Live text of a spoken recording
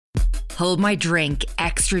Hold My Drink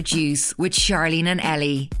Extra Juice with Charleen and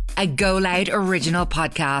Ellie, a Go Loud original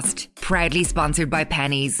podcast, proudly sponsored by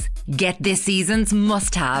Pennies. Get this season's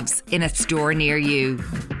must-haves in a store near you.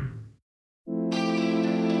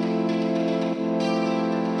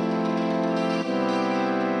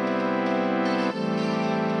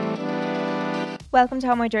 Welcome to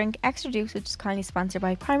Hold My Drink Extra Juice, which is kindly sponsored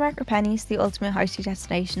by Primark or Pennies, the ultimate high street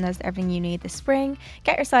destination that has everything you need this spring.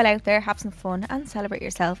 Get your style out there, have some fun and celebrate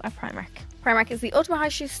yourself at Primark. Primark is the ultimate high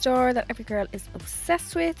street store that every girl is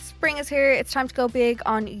obsessed with. Spring is here. It's time to go big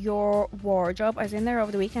on your wardrobe. I was in there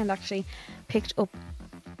over the weekend, actually picked up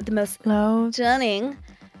the most stunning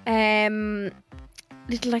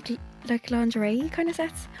little like lingerie kind of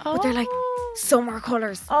sets. But they're like summer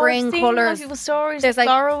colours, spring colours. People's stories, there's like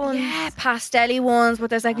floral ones. Yeah, pastel-y ones, but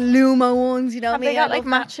there's like Lumo ones, you know. Have they got like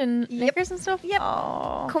matching knickers and stuff? Yep.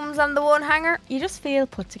 Aww. Comes on the one hanger. You just feel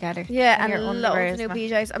put together. Yeah, and loads of new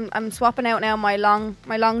PJs. I'm swapping out now my long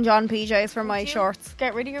john PJs for my shorts.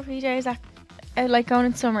 Get rid of your PJs like going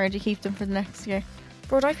in summer. Do you keep them for the next year?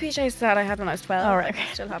 Bro, I PJs that I had when I was 12. Oh, right. I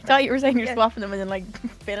still have them. I thought you were saying you're swapping them and then like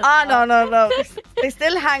filling no. They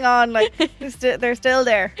still hang on. Like they're still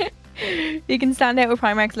there. You can stand out with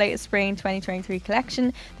Primark's latest spring 2023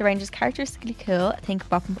 collection. The range is characteristically cool. Think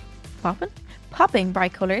popping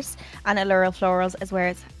bright colours and alluring florals as well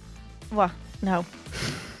as what? No.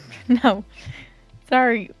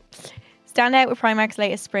 Sorry. Stand out with Primark's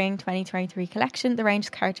latest spring 2023 collection. The range is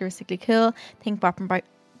characteristically cool. Think popping.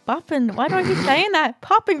 Why do I keep saying that?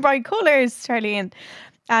 Popping bright colours, Charleen.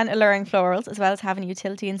 And alluring florals, as well as having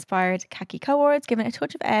utility-inspired khaki cords, giving a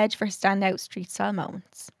touch of edge for standout street-style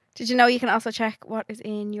moments. Did you know you can also check what is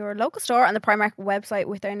in your local store on the Primark website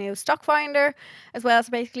with their new stock finder as well?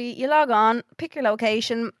 So basically, you log on, pick your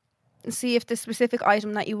location, and see if the specific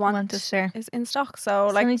item that you want is in stock.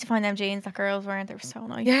 So I need to find them jeans that girls wearing. They were so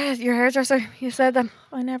nice. Yeah, your hairdresser, you said them.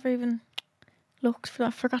 I never even looked. I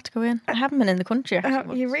forgot to go in. I haven't been in the country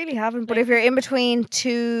actually. You really haven't. But if you're in between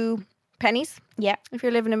two Pennies, yeah, if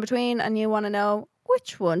you're living in between and you want to know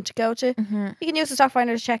which one to go to, you can use the stock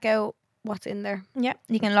finder to check out what's in there. Yeah,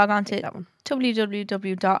 you can log on to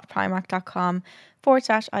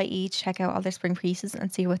www.primark.com/IE to check out all their spring pieces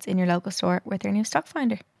and see what's in your local store with their new stock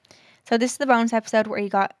finder. So this is the bonus episode where you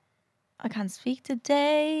got I Can't Speak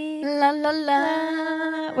Today, la la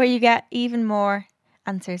la, where you get even more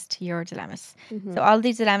answers to your dilemmas. So all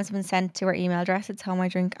these dilemmas have been sent to our email address. It's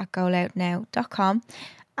homemydrink@goloudnow.com.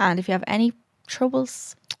 And if you have any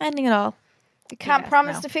troubles, anything at all, we can't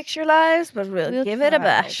promise to fix your lives, but we'll give it a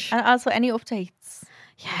bash. And also any updates.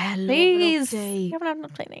 Yeah, please. You haven't had an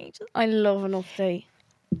update in ages. I love an update.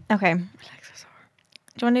 Okay. My legs are sore.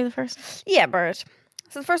 Do you want to do the first? Yeah, Bird.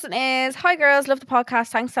 So the first one is, hi girls, love the podcast.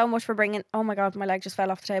 Thanks so much for bringing, oh my God, my leg just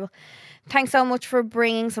fell off the table. Thanks so much for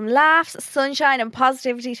bringing some laughs, sunshine and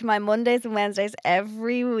positivity to my Mondays and Wednesdays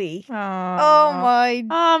every week.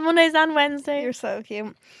 Aww. Mondays and Wednesdays. You're so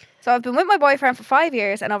cute. So I've been with my boyfriend for 5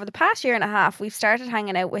 years, and over the past year and a half, we've started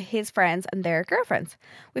hanging out with his friends and their girlfriends.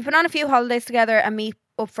 We've been on a few holidays together and meet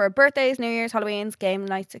up for birthdays, New Year's, Halloweens, game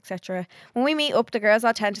nights, etc. When we meet up, the girls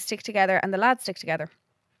all tend to stick together and the lads stick together.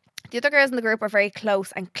 The other girls in the group are very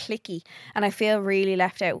close and cliquey, and I feel really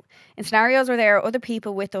left out. In scenarios where there are other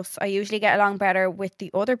people with us, I usually get along better with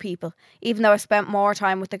the other people, even though I've spent more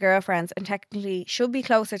time with the girlfriends and technically should be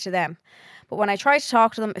closer to them. But when I try to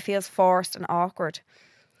talk to them, it feels forced and awkward.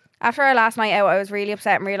 After our last night out, I was really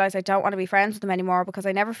upset and realised I don't want to be friends with them anymore because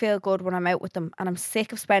I never feel good when I'm out with them, and I'm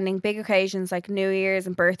sick of spending big occasions like New Year's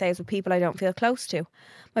and birthdays with people I don't feel close to.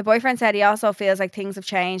 My boyfriend said he also feels like things have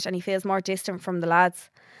changed and he feels more distant from the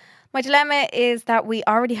lads. My dilemma is that we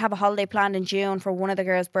already have a holiday planned in June for one of the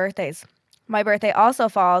girls' birthdays. My birthday also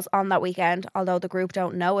falls on that weekend, although the group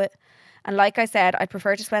don't know it. And like I said, I'd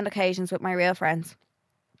prefer to spend occasions with my real friends.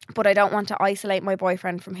 But I don't want to isolate my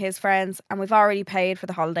boyfriend from his friends, and we've already paid for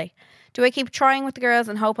the holiday. Do I keep trying with the girls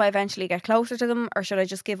and hope I eventually get closer to them, or should I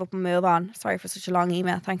just give up and move on? Sorry for such a long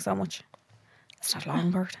email. Thanks so much. It's not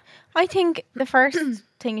long, Bird. I think the first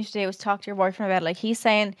thing you should do is talk to your boyfriend about it. Like, he's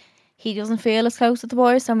saying he doesn't feel as close with the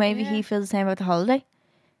boys, so maybe he feels the same about the holiday.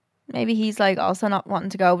 Maybe he's like also not wanting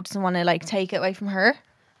to go, but doesn't want to like take it away from her.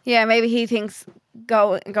 Yeah, maybe he thinks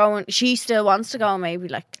going. She still wants to go. Maybe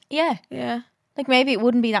like yeah. Like maybe it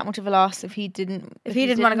wouldn't be that much of a loss if he didn't. If he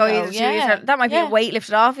didn't want to go either. 2 years, that might be a weight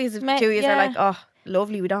lifted off. If 2 years are like, oh,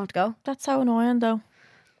 lovely, we don't have to go. That's so annoying though.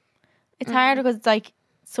 It's hard because it's like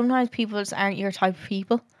sometimes people just aren't your type of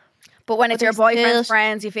people. But when it's your boyfriend's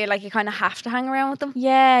friends, you feel like you kind of have to hang around with them.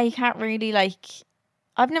 Yeah, you can't really like.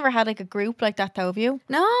 I've never had like a group like that though. Have you?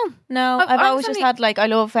 No. I've always just had like I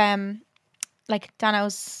love like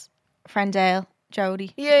Dano's friend Dale.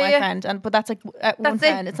 Jodie, Yeah, my yeah. friend, but that's like one That's it.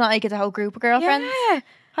 friend. It's not like it's a whole group of girlfriends. Yeah.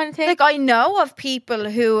 Kind of thing. Like I know of people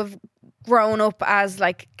who have grown up as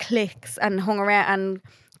like cliques and hung around and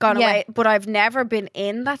gone Yeah. away, but I've never been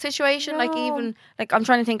in that situation. Like No. even like I'm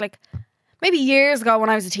trying to think like maybe years ago when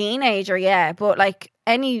I was a teenager, yeah, but like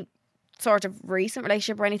any sort of recent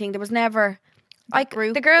relationship or anything, there was never like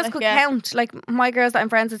group, the girls like, could yeah. count. Like my girls that I'm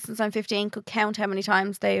friends with since I'm 15 could count how many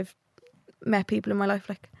times they've met people in my life.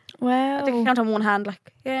 Like Wow. they could count on one hand.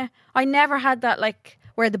 Like yeah, I never had that like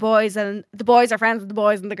where the boys are friends with the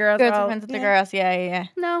boys and the girls Girls are are all, friends with the girls. Yeah.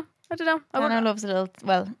 No, I don't know. I Dano wouldn't. loves a little.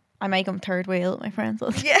 Well, I make him third wheel. My friends.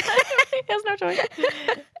 Yeah. He has no choice.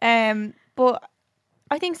 But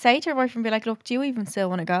I think say to your boyfriend, be like, look, do you even still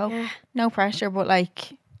want to go? Yeah. No pressure, but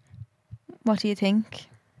like, what do you think?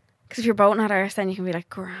 Because if you're both not ours, then you can be like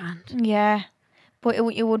grand. Yeah. But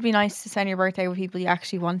it would be nice to spend your birthday with people you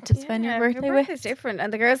actually want to spend your birthday Your with. birthday's different,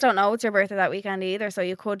 and the girls don't know it's your birthday that weekend either. So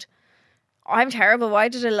you could. I'm terrible. Why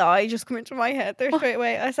did a lie just come into my head there straight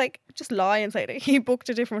away? I was like, just lie and say that he booked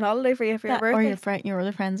a different holiday for you for your Or birthday. your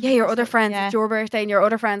other friends. Yeah, your other friends. Yeah. It's your birthday, and your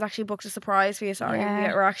other friends actually booked a surprise for you. Sorry,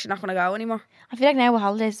 Yeah. we're actually not going to go anymore. I feel like now with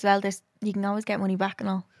holidays as well, you can always get money back and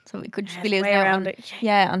all. So we could just be losing way out around on, it.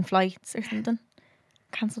 on flights or something.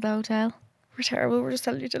 Cancel the hotel. We're terrible. We're just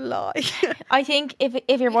telling you to lie. I think if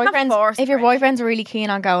your can't force boyfriend's really keen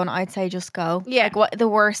on going, I'd say just go. Yeah. Like what the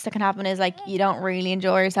worst that can happen is like you don't really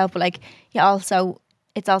enjoy yourself, but like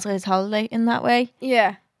it's also his holiday in that way.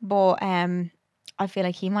 Yeah. But I feel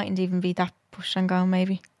like he mightn't even be that pushed on going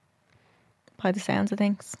maybe. By the sounds of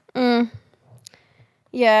things.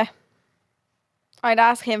 Yeah. I'd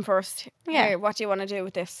ask him first. Yeah. Here, what do you want to do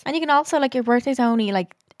with this? And you can also like your birthday's only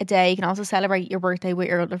like a day. You can also celebrate your birthday with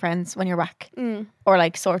your other friends when you're back. Or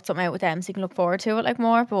like sort something out with them so you can look forward to it like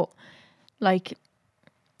more. But like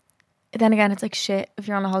then again it's like shit if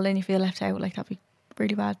you're on a holiday and you feel left out, like that'd be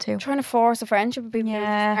really bad too. Trying to force a friendship with people who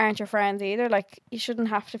Yeah. aren't your friends either. Like you shouldn't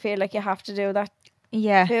have to feel like you have to do that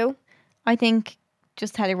Yeah. too. I think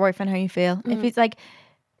just tell your boyfriend how you feel. If it's like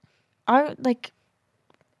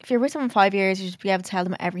if you're with someone 5 years, you should be able to tell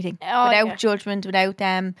them everything without judgment, without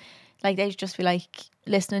them. Like they should just be like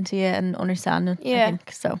listening to you and understanding. Yeah. I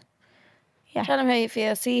think so. Yeah. Tell him how you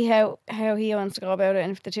feel. See how he wants to go about it,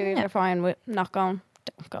 and if the two of you Yeah. are fine with not going,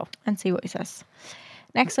 don't go. And see what he says.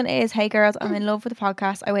 Next one is, hey girls, I'm in love with the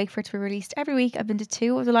podcast. I wait for it to be released every week. I've been to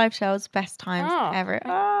 2 of the live shows. Best times Oh. ever.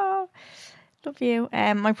 Oh, love you.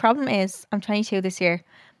 My problem is I'm 22 this year.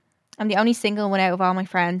 I'm the only single one out of all my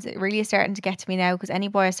friends. It really is starting to get to me now because any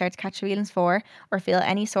boy I start to catch feelings for or feel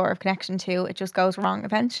any sort of connection to, it just goes wrong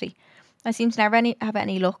eventually. I seem to never have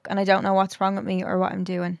any luck and I don't know what's wrong with me or what I'm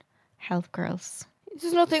doing. Help, girls.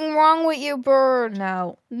 There's nothing wrong with you, bird.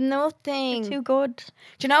 No. Nothing. Too good. Do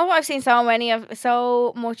you know what? I've seen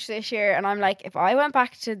so much this year, and I'm like, if I went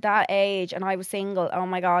back to that age and I was single, oh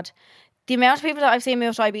my god, the amount of people that I've seen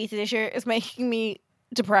move to Ibiza this year is making me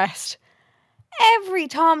depressed. Every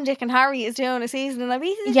Tom, Dick, and Harry is doing a season in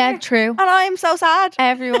Ibiza this year. True. And I am so sad.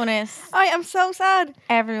 Everyone is. I am so sad.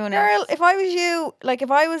 Everyone Girl, is. if I was you, like if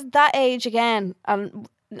I was that age again and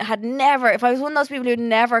if I was one of those people who'd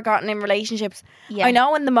never gotten in relationships, Yeah. I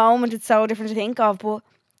know in the moment it's so different to think of, but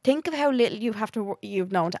think of how little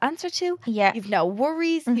you've no one to answer to. Yeah. You've no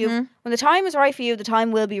worries. When the time is right for you, the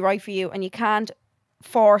time will be right for you, and you can't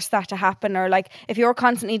force that to happen. Or like if you're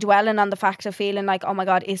constantly dwelling on the fact of feeling like, oh my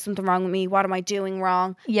god, is something wrong with me? What am I doing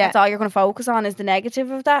wrong? Yeah. That's all you're going to focus on is the negative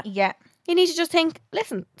of that. Yeah. You need to just think,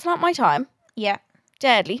 listen, it's not my time. Yeah.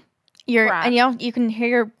 Deadly. And you can hear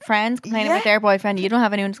your friends complaining about their boyfriend. You don't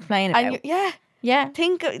have anyone to complain about. And yeah.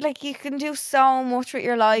 think like you can do so much with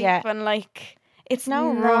your life, and like it's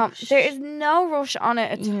no not, rush. there is no rush on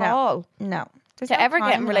it at all No. There's to no ever get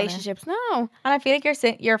time in on it. relationships. No. And I feel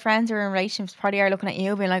like your friends who are in relationships probably are looking at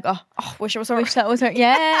you being like, oh, Wish it was her. wish that was her.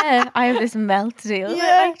 Yeah. I have this melt to deal with.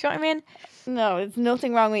 Yeah. Like, do you know what I mean? No, it's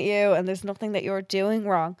nothing wrong with you, and there's nothing that you're doing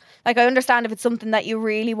wrong. Like I understand if it's something that you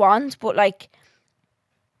really want, but like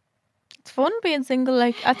It's fun being single.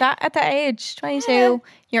 Like at that age, 22,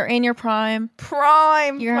 you're in your prime.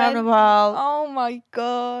 You're having a ball. Oh my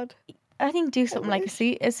god. I think do something like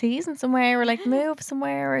a season somewhere, or like move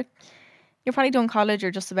somewhere, or you're probably doing college or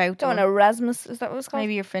just about Doing to. Erasmus, is that what it's called?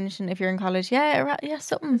 Maybe you're finishing if you're in college. Yeah,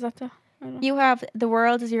 something. Is that the I don't know. You have the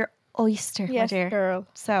world is your oyster, my Yes, dear. girl.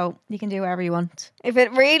 So you can do whatever you want. If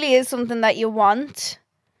it really is something that you want,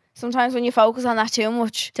 sometimes when you focus on that too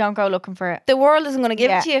much, Don't go looking for it. the world isn't going to give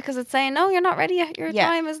Yeah. it to you because it's saying no, you're not ready yet. Your Yeah.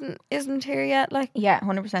 time isn't here yet. Like Yeah,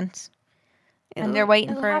 100%. And it'll- they're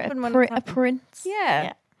waiting it'll for happen when a it's happening. prince. Yeah.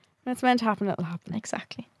 Yeah. When it's meant to happen, it'll happen.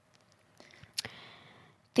 Exactly.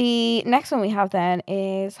 The next one we have then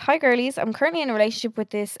is, hi girlies, I'm currently in a relationship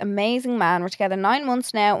with this amazing man. We're together 9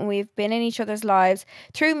 months now and we've been in each other's lives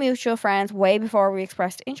through mutual friends way before we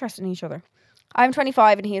expressed interest in each other. I'm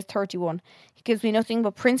 25 and he is 31. He gives me nothing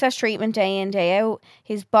but princess treatment day in, day out.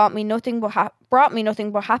 He's brought me nothing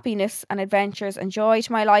but happiness and adventures and joy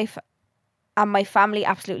to my life, and my family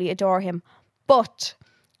absolutely adore him. But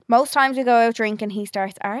most times we go out drinking, he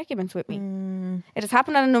starts arguments with me. It has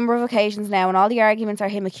happened on a number of occasions now, and all the arguments are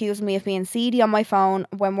him accusing me of being seedy on my phone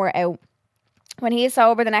when we're out. When he is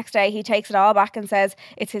sober the next day, he takes it all back and says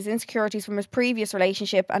it's his insecurities from his previous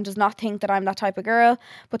relationship and does not think that I'm that type of girl,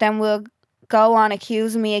 but then will go on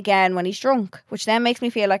accusing me again when he's drunk, which then makes me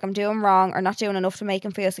feel like I'm doing wrong or not doing enough to make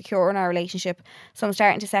him feel secure in our relationship. So I'm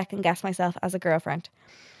starting to second guess myself as a girlfriend.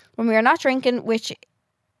 When we are not drinking, which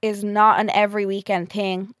is not an every weekend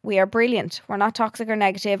thing, we are brilliant. We're not toxic or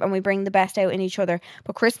negative and we bring the best out in each other.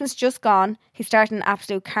 But Christmas just gone, he started an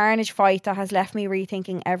absolute carnage fight that has left me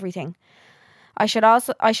rethinking everything. I should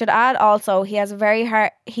add also he had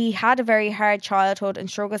a very hard childhood and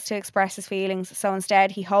struggles to express his feelings, so instead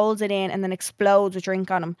he holds it in and then explodes with drink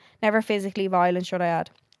on him. Never physically violent, should I add.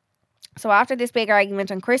 So after this big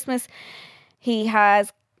argument on Christmas, he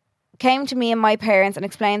has came to me and my parents and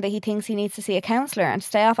explained that he thinks he needs to see a counsellor and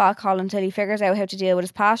stay off alcohol until he figures out how to deal with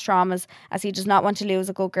his past traumas, as he does not want to lose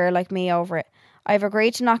a good girl like me over it. I've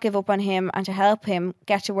agreed to not give up on him and to help him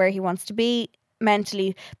get to where he wants to be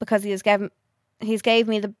mentally, because he's gave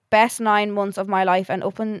me the best 9 months of my life, and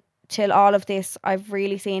up until all of this I've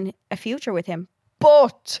really seen a future with him.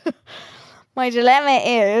 But my dilemma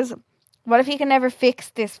is, what if he can never fix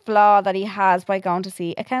this flaw that he has by going to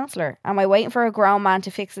see a counsellor? Am I waiting for a grown man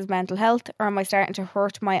to fix his mental health, or am I starting to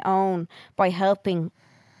hurt my own by helping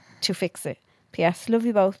to fix it? P.S. Love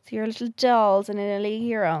you both. You're little dolls and in a league of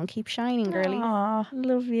your own. Keep shining, girly. Aww.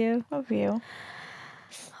 Love you. Love you.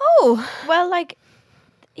 Oh. Well, like,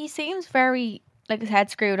 he seems very, like, his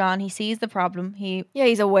head screwed on. He sees the problem.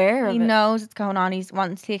 He's aware of it. He knows what's going on. He's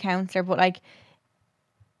wanting to see a counsellor, but, like,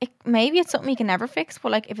 maybe it's something he can never fix,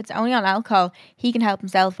 but like if it's only on alcohol, he can help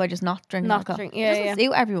himself by just not drinking alcohol. Yeah, it doesn't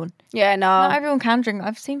suit everyone. Yeah, no. Not everyone can drink.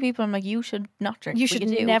 I've seen people, I'm like, you should not drink. You should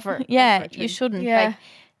never. Yeah, you shouldn't. Yeah. Like,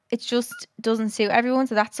 it just doesn't suit everyone,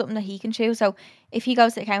 so that's something that he can choose. So if he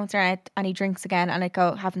goes to the counsellor and he drinks again and it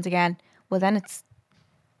happens again, well then it's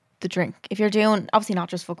the drink. If you're doing, obviously not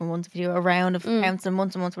just fucking once, if you do a round of counselling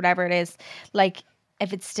months and months, whatever it is, like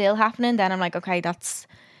if it's still happening, then I'm like, okay,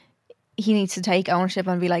 he needs to take ownership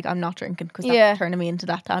and be like, I'm not drinking, because that's turning me into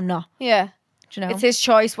that I'm not. Yeah. Do you know? It's his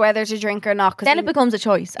choice whether to drink or not. Then it becomes a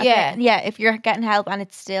choice. Yeah. Yeah, if you're getting help and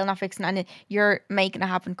it's still not fixing and you're making it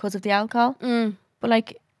happen because of the alcohol. But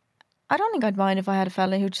like, I don't think I'd mind if I had a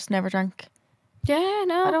fella who just never drank. Yeah,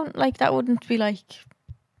 no. I don't, like, that wouldn't be like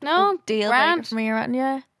no deal breaker for me or anything.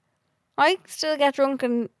 Yeah. I still get drunk,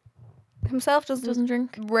 and himself doesn't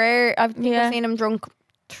drink. Rare. I've seen him drunk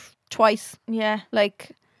twice. Yeah.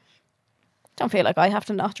 Like, don't feel like I have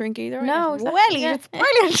to not drink either. No, exactly. It's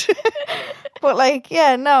brilliant. But like,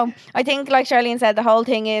 yeah, no. I think, like Charleen said, the whole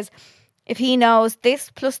thing is, if he knows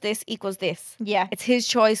this plus this equals this, it's his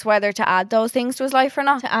choice whether to add those things to his life or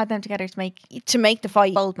not. To add them together to make the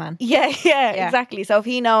fight. Bold man. Yeah, exactly. So if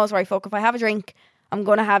he knows, right, fuck, if I have a drink, I'm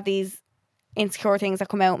going to have these insecure things that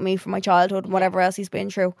come out of me from my childhood and whatever else he's been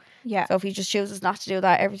through. Yeah. So if he just chooses not to do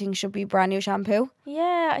that, everything should be brand new shampoo.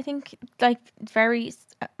 Yeah, I think, like, very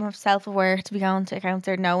self-aware to be going to a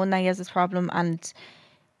counsellor, knowing that he has this problem, and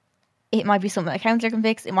it might be something that a counsellor can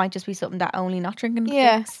fix. It might just be something that only not drinking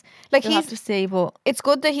can fix. Like, you'll have to see, but it's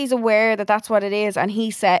good that he's aware that that's what it is. And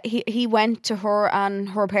he said he went to her and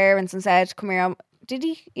her parents and said, "Come here." Did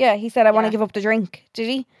he? Yeah, he said, "I want to give up the drink." Did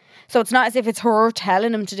he? So it's not as if it's her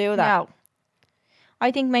telling him to do that. No.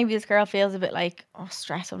 I think maybe this girl feels a bit like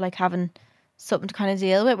stress of like having something to kind of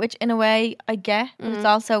deal with, which in a way I get, but it's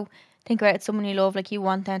also, think about it, someone you love, like you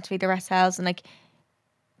want them to be their best selves, and like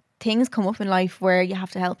things come up in life where you have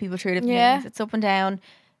to help people through different things. It's up and down.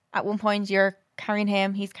 At one point you're carrying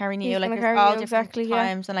him, he's carrying you, like there's all different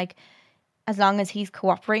times, and like as long as he's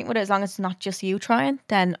cooperating with it, as long as it's not just you trying,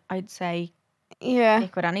 then I'd say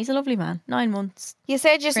stick with it. And he's a lovely man. 9 months. You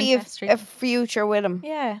said you see a future with him.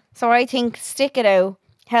 Yeah. So I think stick it out,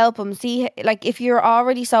 help him. See, like if you're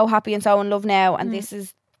already so happy and so in love now, and this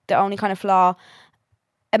is the only kind of flaw,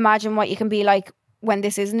 imagine what you can be like when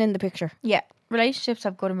this isn't in the picture. Yeah. Relationships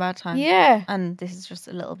have good and bad times. Yeah. And this is just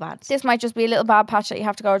a little bad. This might just be a little bad patch that you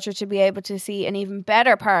have to go through to be able to see an even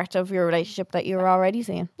better part of your relationship that you're already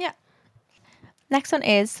seeing. Yeah. Next one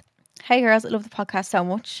is, hey girls, I love the podcast so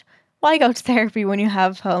much. Why go to therapy when you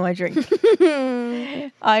have home I drink?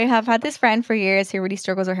 I have had this friend for years who really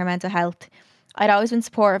struggles with her mental health. I'd always been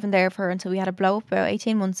supportive and there for her until we had a blow up about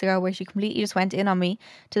 18 months ago where she completely just went in on me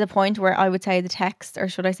to the point where I would say the texts, or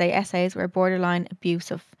should I say essays, were borderline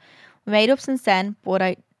abusive. We made up since then, but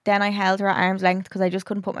I held her at arm's length because I just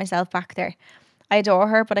couldn't put myself back there. I adore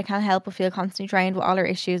her, but I can't help but feel constantly drained with all her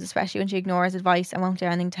issues, especially when she ignores advice and won't do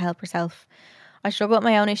anything to help herself. I struggle with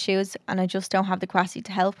my own issues and I just don't have the capacity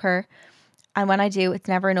to help her. And when I do, it's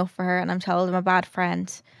never enough for her and I'm told I'm a bad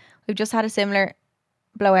friend. We've just had a similar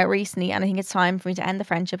blowout recently and I think it's time for me to end the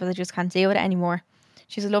friendship as I just can't deal with it anymore.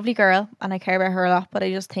 She's a lovely girl and I care about her a lot, but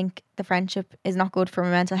I just think the friendship is not good for my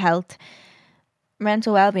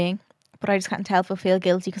mental well-being. But I just can't help but feel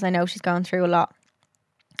guilty because I know she's going through a lot.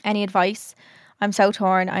 Any advice? I'm so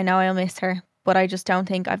torn. I know I'll miss her, but I just don't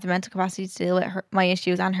think I have the mental capacity to deal with my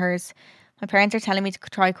issues and hers. My parents are telling me to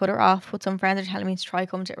try cut her off, but some friends are telling me to try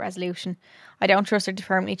come to a resolution. I don't trust her to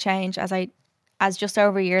permanently change as just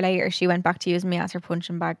over a year later she went back to using me as her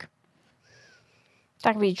punching bag.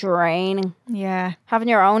 That can be draining. Yeah. Having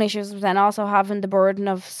your own issues, but then also having the burden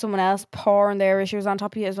of someone else pouring their issues on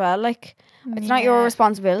top of you as well. Like, it's not your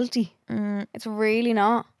responsibility. It's really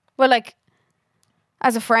not. Well, like,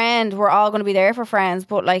 as a friend, we're all going to be there for friends,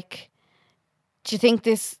 but like, do you think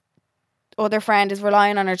this other friend is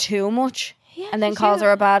relying on her too much and then calls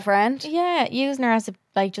her a bad friend? Yeah, using her as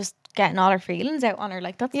just getting all her feelings out on her.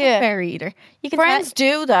 Like, that's not fair either. Friends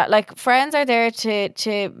do that. Like, friends are there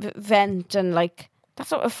to vent and like, that's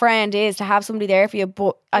what a friend is, to have somebody there for you,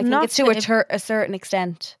 but I think it's to a certain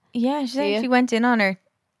extent. Yeah, she went in on her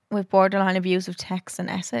with borderline abusive texts and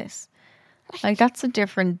essays. Like, that's a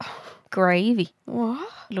different gravy. What?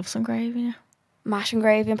 I love some gravy now. Mash and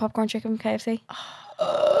gravy and popcorn chicken from KFC.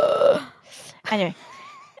 Anyway,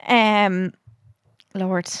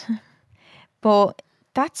 Lord. But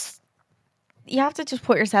you have to just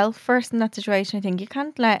put yourself first in that situation. I think you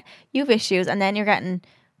can't you have issues and then you're getting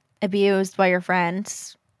abused by your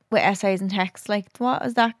friends with essays and texts. Like, what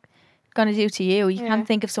is that going to do to you? You can't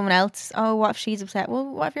think of someone else. Oh, what if she's upset? Well,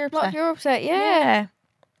 what if you're upset? What if you're upset? Yeah.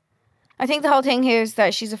 I think the whole thing here is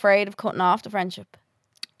that she's afraid of cutting off the friendship.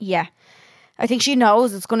 Yeah. I think she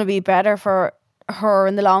knows it's going to be better for her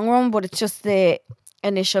in the long run, but it's just the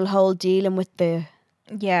initial whole dealing with the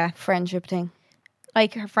friendship thing.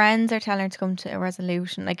 Like, her friends are telling her to come to a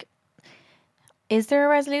resolution. Like, is there a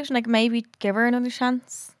resolution? Like, maybe give her another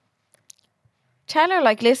chance? Tell her,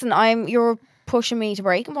 like, listen, you're pushing me to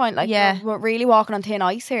breaking point. Like, we're really walking on thin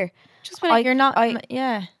ice here. Just be like,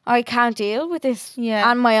 I can't deal with this. Yeah.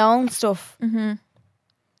 And my own stuff. Mm-hmm.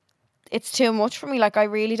 It's too much for me. Like, I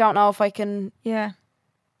really don't know if I can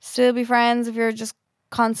still be friends if you're just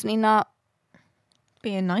constantly not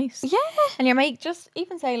being nice. Yeah. And you're just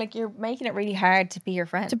even say, like, you're making it really hard to be your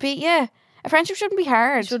friend. A friendship shouldn't be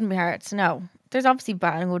hard. It shouldn't be hard. So no. There's obviously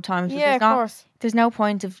bad and good times. Yeah, of course. There's no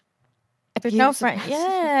point of... There's no friend.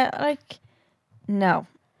 Yeah, like... No.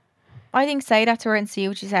 I think say that to her and see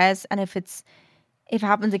what she says. And if it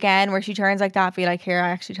happens again where she turns like that, be like, here, I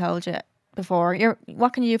actually told you before.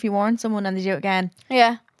 What can you do if you warn someone and they do it again?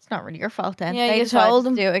 Yeah. It's not really your fault then. Yeah, they you told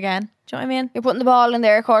them to do it again. Do you know what I mean? You're putting the ball in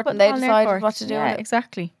their court and they decide what to do. Yeah,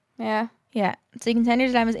 exactly. Yeah. Yeah. So you can send your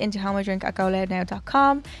dilemmas into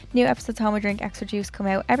homeydrink@goloudnow.com. New episodes of Home I Drink Extra Juice come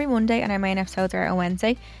out every Monday and our main episodes are out on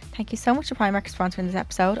Wednesday. Thank you so much to Primark for sponsoring this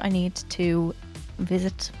episode. I need to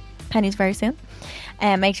visit Penny's very soon.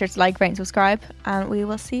 Make sure to like, rate and subscribe and we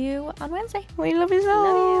will see you on Wednesday. We love you so.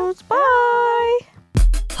 Love you. Bye.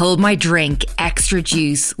 Hold My Drink Extra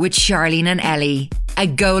Juice with Charleen and Ellie, a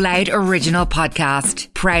Go Loud original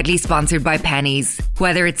podcast, proudly sponsored by Pennies.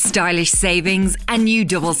 Whether it's stylish savings, a new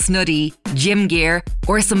double snuddy, gym gear,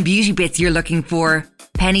 or some beauty bits you're looking for,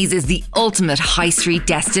 Pennies is the ultimate high street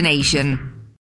destination.